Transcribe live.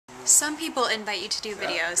Some people invite you to do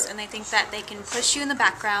videos and they think that they can push you in the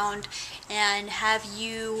background and have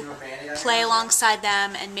you play alongside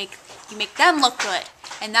them and make them look good.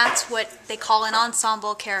 And that's what they call an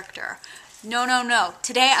ensemble character. No, no, no.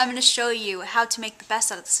 Today I'm going to show you how to make the best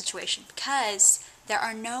out of the situation, because there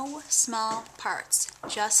are no small parts,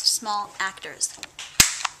 just small actors.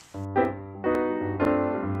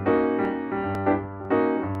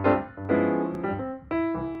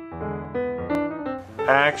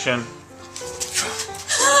 Action.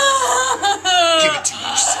 Give it to me.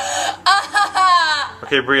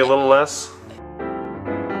 Okay, Bree, a little less.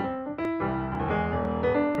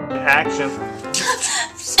 Action.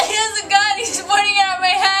 He has a gun. He's pointing it at my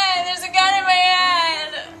head. There's a gun in my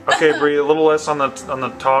head. Okay, Bree, a little less on the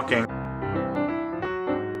talking.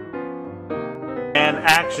 And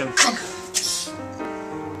action.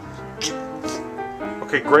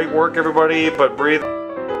 Okay, great work, everybody. But breathe.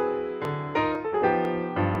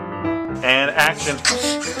 And action.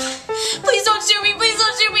 Please don't shoot me. Please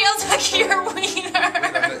don't shoot me. I'll suck your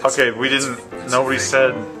wiener. Okay, we didn't. Nobody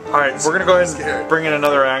said. All right, we're gonna go ahead and bring in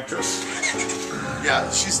another actress. Yeah,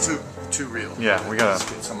 she's too real. Yeah, we gotta.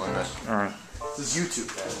 Let's get someone that. All right. This is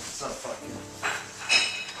YouTube, man. It's not fucking.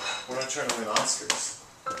 We're not trying to win Oscars.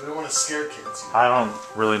 We don't want to scare kids. I don't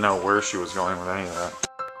really know where she was going with any of that.